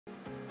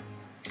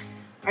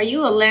Are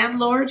you a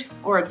landlord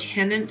or a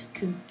tenant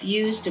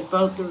confused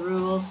about the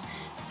rules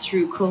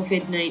through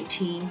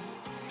COVID-19?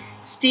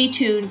 Stay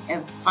tuned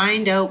and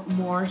find out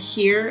more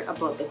here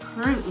about the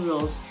current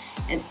rules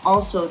and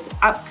also the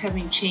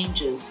upcoming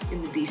changes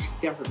in the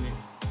BC government.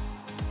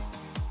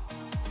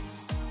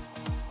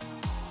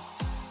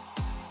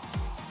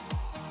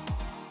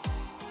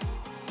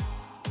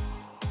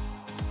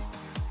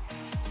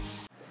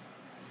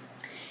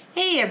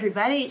 Hey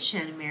everybody, it's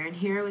Shannon Marin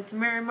here with the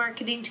Marin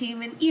Marketing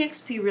Team and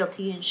eXp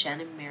Realty and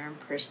Shannon Marin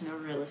Personal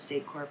Real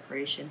Estate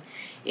Corporation.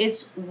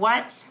 It's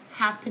What's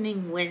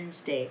Happening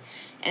Wednesday,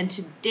 and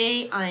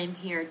today I'm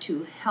here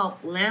to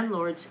help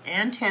landlords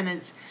and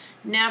tenants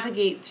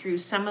navigate through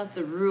some of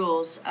the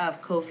rules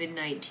of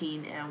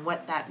COVID-19 and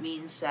what that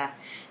means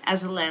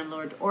as a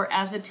landlord or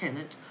as a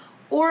tenant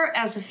or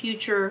as a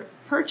future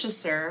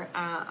purchaser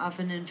of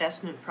an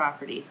investment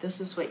property.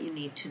 This is what you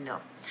need to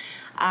know.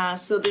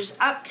 So there's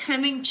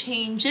upcoming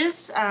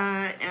changes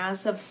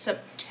as of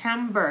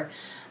September.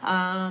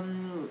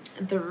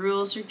 The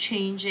rules are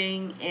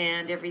changing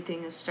and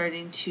everything is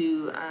starting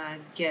to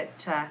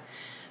get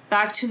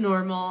back to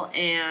normal,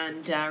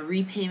 and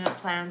repayment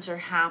plans are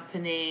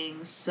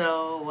happening.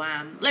 So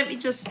let me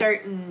just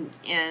start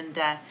and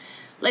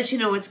let you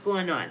know what's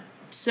going on.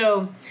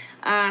 So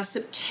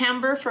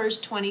September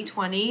 1st,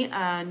 2020,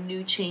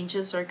 new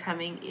changes are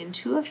coming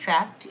into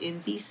effect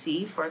in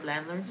BC for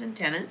landlords and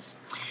tenants.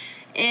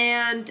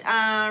 And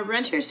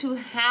renters who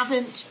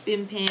haven't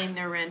been paying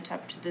their rent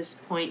up to this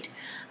point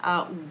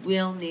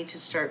will need to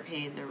start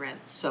paying their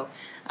rent. So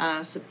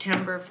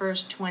September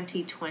 1st,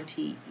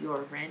 2020,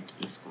 your rent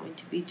is going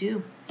to be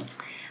due.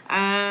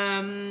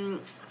 A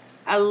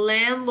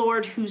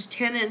landlord whose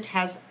tenant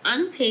has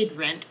unpaid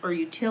rent or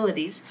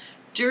utilities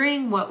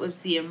during what was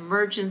the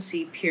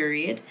emergency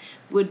period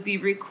would be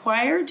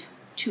required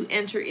to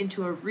enter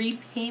into a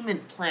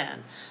repayment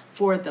plan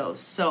for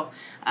those. So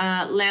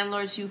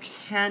landlords, you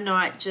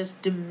cannot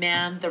just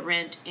demand the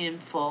rent in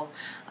full.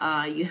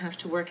 You have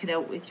to work it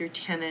out with your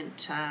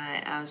tenant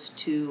as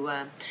to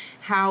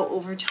how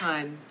over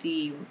time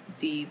the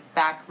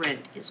back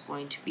rent is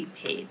going to be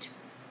paid.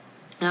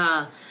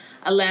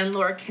 A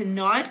landlord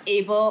cannot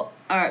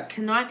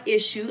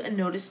issue a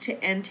notice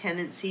to end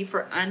tenancy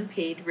for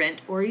unpaid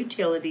rent or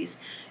utilities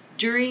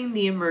during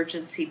the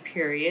emergency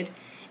period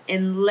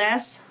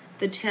unless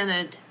the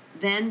tenant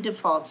then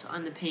defaults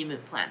on the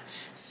payment plan.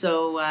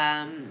 So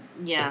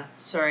yeah,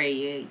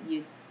 sorry,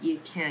 you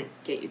can't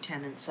get your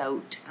tenants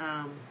out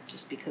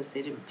just because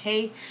they didn't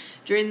pay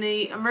during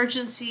the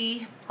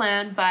emergency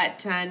plan,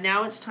 but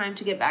now it's time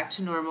to get back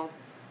to normal.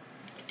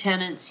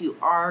 Tenants, you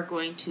are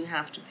going to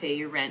have to pay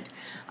your rent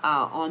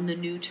on the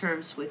new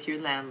terms with your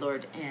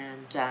landlord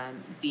and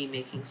be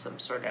making some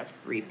sort of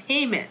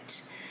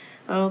repayment.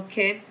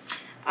 Okay.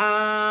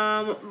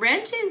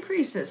 Rent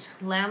increases.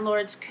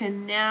 Landlords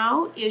can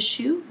now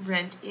issue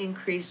rent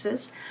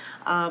increases,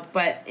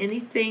 but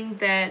anything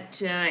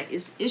that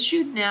is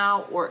issued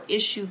now or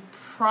issued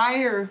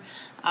prior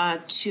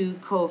to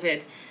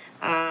COVID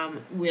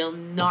will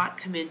not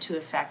come into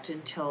effect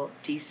until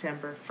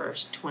December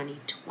 1st,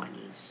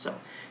 2020. So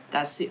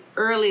that's the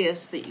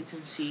earliest that you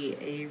can see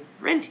a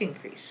rent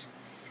increase.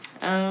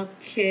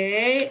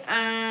 Okay.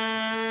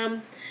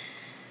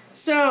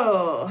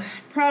 So,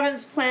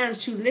 province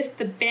plans to lift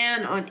the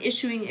ban on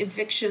issuing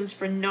evictions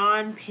for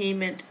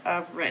non-payment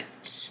of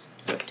rent.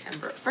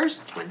 September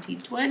 1st,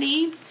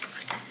 2020.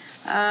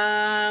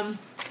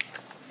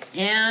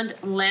 And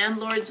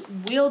landlords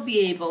will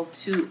be able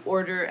to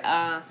order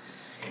a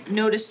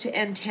notice to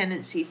end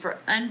tenancy for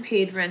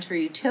unpaid rent or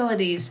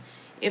utilities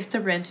if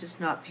the rent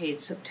is not paid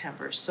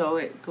September. So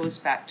it goes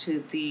back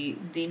to the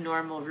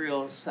normal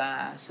rules,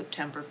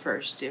 September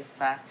 1st. If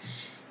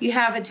you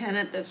have a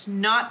tenant that's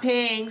not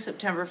paying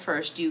September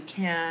 1st, you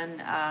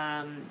can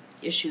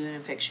issue an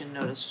eviction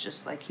notice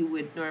just like you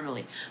would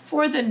normally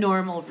for the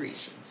normal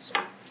reasons.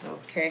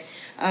 Okay,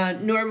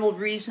 normal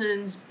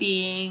reasons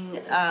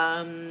being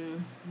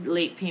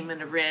late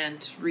payment of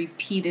rent,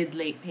 repeated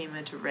late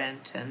payment of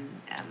rent, and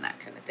that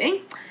kind of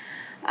thing.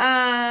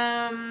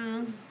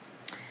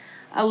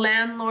 A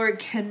landlord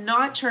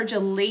cannot charge a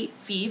late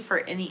fee for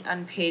any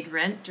unpaid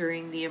rent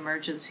during the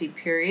emergency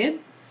period.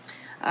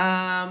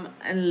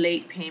 And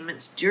late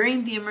payments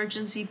during the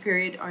emergency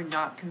period are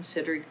not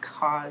considered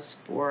cause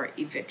for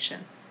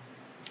eviction.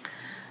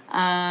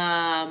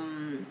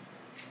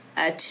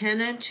 A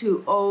tenant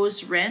who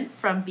owes rent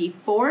from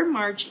before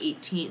March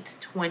 18th,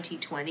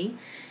 2020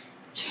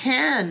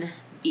 can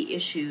be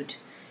issued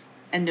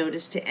a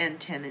notice to end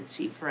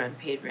tenancy for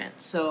unpaid rent.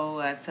 So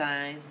if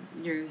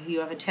you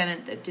have a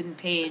tenant that didn't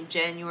pay in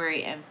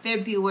January and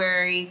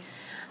February,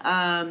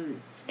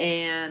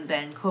 and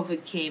then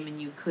COVID came and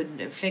you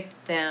couldn't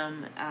evict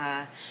them,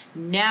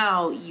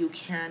 now you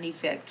can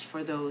evict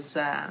for those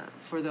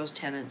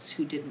tenants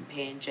who didn't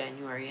pay in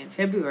January and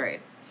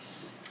February.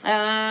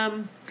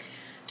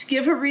 To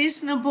give a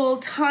reasonable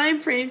time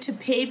frame to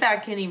pay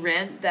back any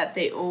rent that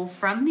they owe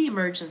from the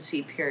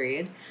emergency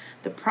period,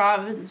 the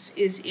province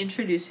is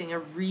introducing a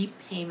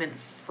repayment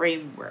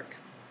framework.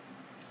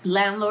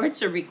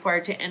 Landlords are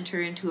required to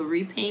enter into a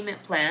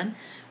repayment plan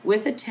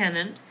with a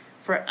tenant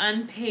for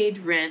unpaid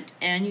rent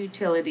and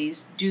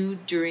utilities due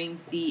during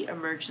the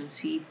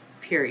emergency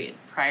period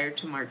prior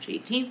to March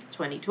 18th,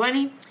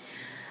 2020,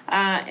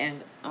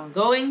 and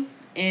ongoing.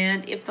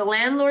 And if the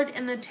landlord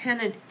and the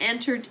tenant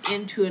entered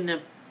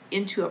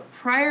into a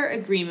prior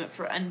agreement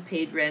for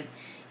unpaid rent,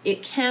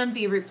 it can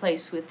be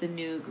replaced with the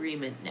new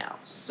agreement now.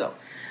 So,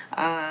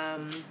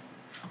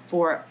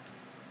 for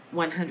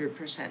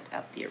 100%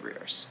 of the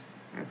arrears.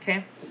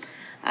 Okay.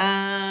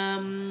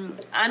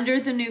 Under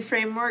the new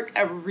framework,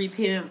 a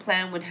repayment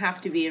plan would have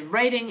to be in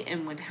writing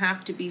and would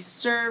have to be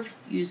served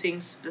using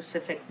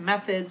specific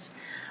methods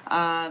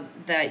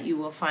that you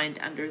will find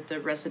under the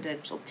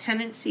Residential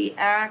Tenancy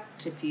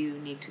Act. If you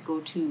need to go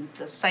to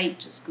the site,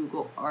 just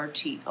Google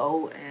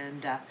RTO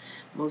and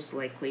most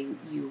likely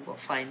you will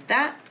find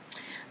that.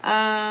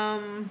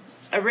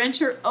 A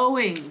renter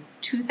owing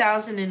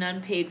 $2,000 in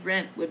unpaid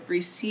rent would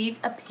receive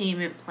a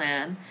payment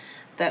plan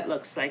that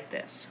looks like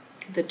this.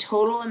 The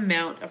total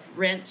amount of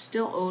rent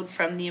still owed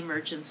from the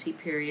emergency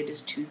period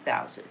is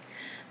 $2,000.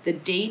 The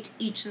date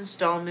each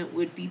installment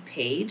would be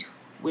paid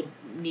would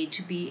need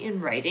to be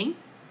in writing.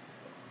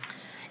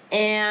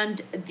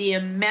 And the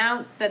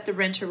amount that the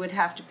renter would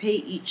have to pay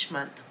each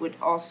month would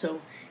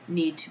also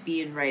need to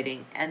be in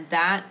writing. And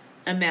that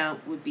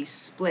amount would be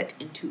split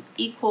into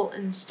equal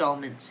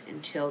installments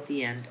until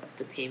the end of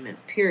the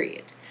payment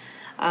period.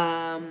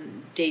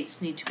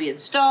 Dates need to be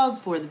installed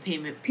for the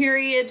payment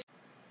period.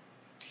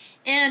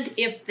 And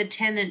if the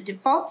tenant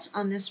defaults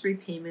on this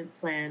repayment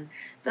plan,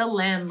 the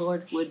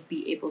landlord would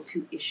be able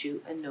to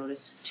issue a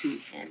notice to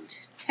end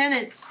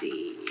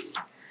tenancy.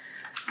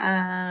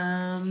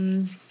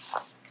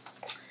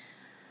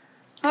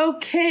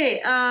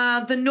 Okay,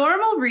 the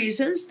normal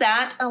reasons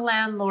that a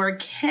landlord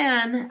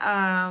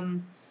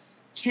can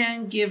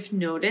give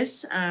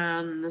notice.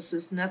 This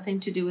is nothing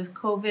to do with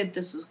COVID.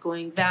 This is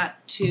going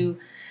back to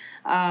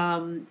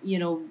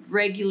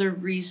regular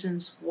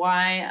reasons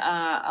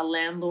why a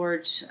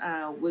landlord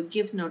would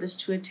give notice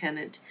to a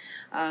tenant.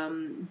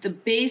 The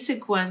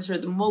basic ones, or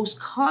the most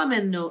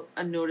common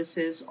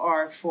notices,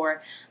 are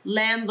for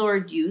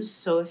landlord use.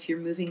 So if you're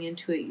moving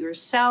into it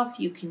yourself,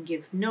 you can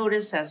give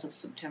notice as of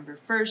September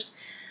 1st.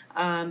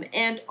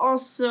 And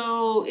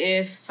also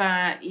if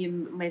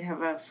you might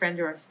have a friend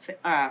or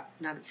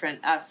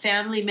a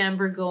family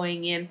member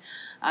going in,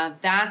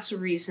 that's a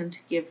reason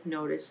to give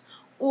notice.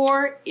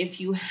 Or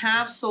if you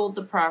have sold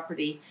the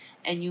property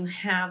and you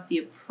have the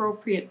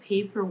appropriate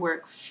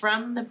paperwork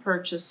from the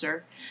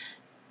purchaser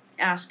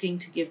asking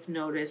to give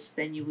notice,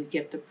 then you would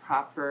give the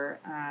proper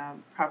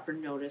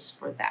notice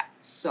for that.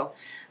 So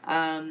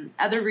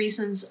other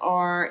reasons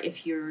are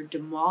if you're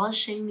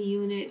demolishing the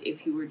unit,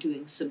 if you were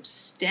doing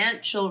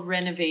substantial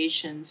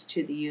renovations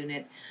to the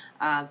unit,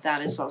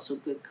 that is also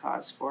good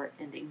cause for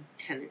ending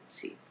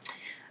tenancy.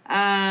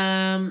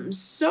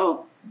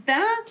 So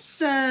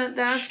that's a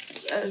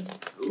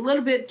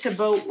little bit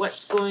about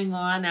what's going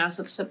on as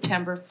of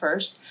September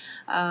 1st.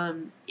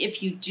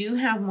 If you do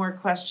have more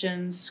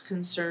questions,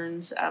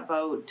 concerns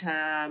about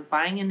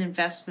buying an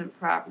investment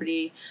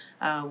property,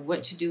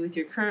 what to do with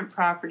your current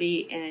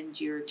property and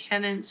your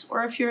tenants,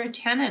 or if you're a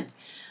tenant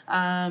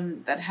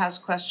that has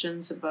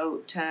questions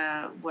about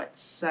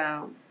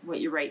what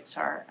your rights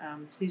are,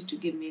 please do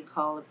give me a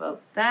call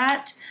about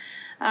that.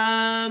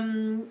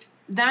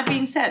 That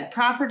being said,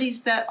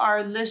 properties that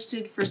are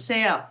listed for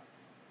sale.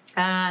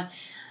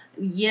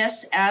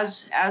 Yes,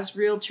 as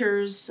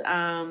realtors,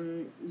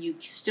 you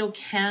still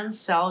can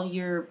sell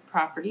your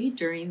property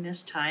during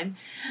this time,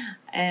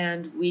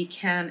 and we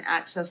can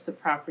access the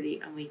property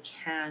and we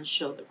can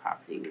show the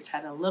property. We've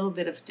had a little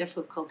bit of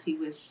difficulty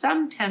with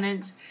some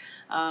tenants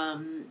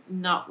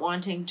not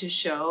wanting to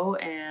show,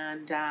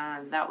 and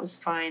that was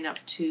fine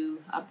up to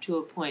a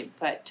point,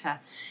 but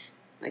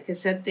like I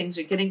said, things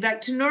are getting back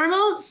to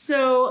normal.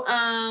 So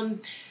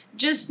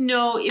just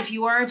know, if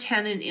you are a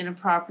tenant in a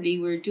property,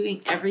 we're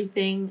doing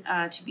everything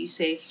to be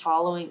safe,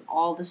 following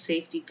all the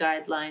safety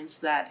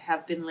guidelines that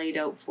have been laid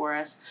out for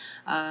us.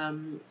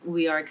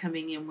 We are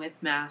coming in with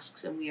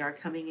masks, and we are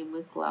coming in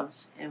with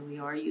gloves, and we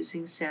are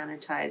using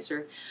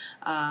sanitizer.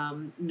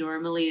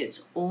 Normally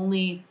it's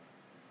only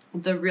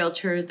the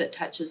realtor that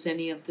touches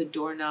any of the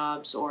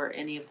doorknobs or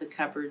any of the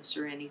cupboards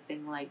or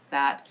anything like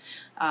that.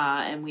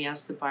 And we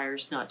ask the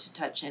buyers not to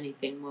touch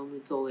anything when we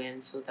go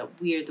in, so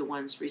that we are the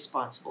ones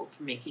responsible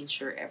for making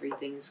sure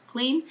everything is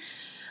clean.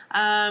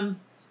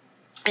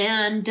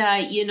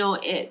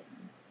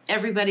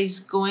 Everybody's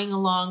going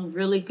along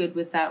really good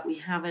with that. We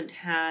haven't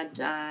had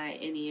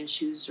any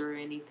issues or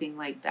anything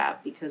like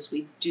that, because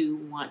we do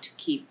want to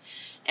keep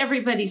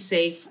everybody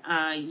safe,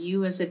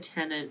 you as a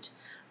tenant,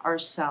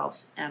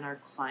 ourselves, and our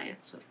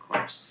clients, of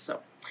course.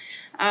 So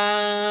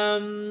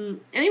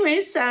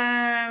anyways,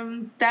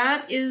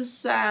 that's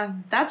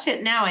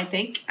it now, I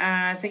think.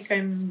 I think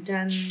I'm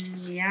done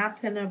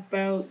yapping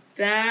about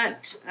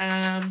that.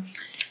 And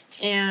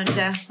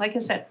like I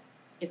said,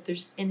 if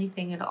there's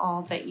anything at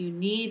all that you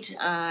need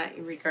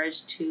in regards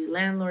to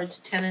landlords,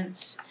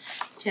 tenants,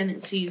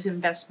 tenancies,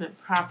 investment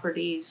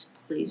properties,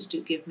 please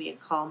do give me a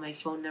call. My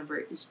phone number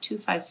is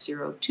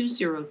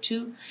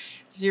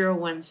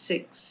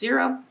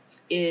 250-202-0160.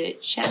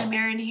 It's Shannon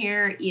Marin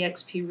here,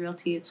 eXp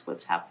Realty. It's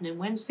What's Happening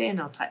Wednesday,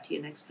 and I'll talk to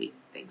you next week.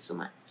 Thanks so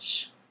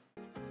much.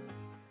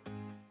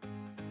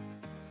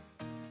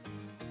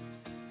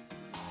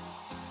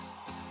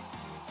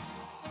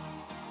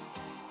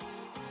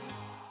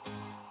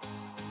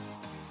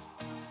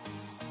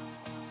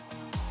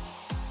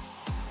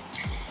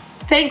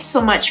 Thanks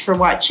so much for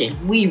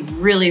watching. We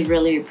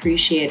really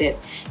appreciate it.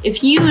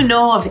 If you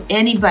know of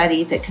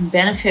anybody that can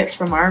benefit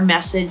from our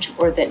message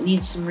or that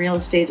needs some real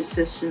estate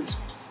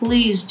assistance,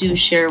 please do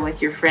share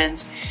with your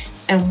friends.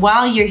 And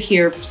while you're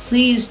here,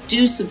 please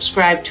do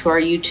subscribe to our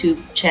YouTube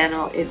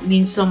channel. It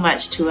means so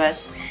much to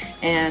us,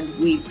 and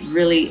we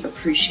really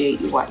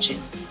appreciate you watching.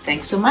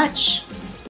 Thanks so much.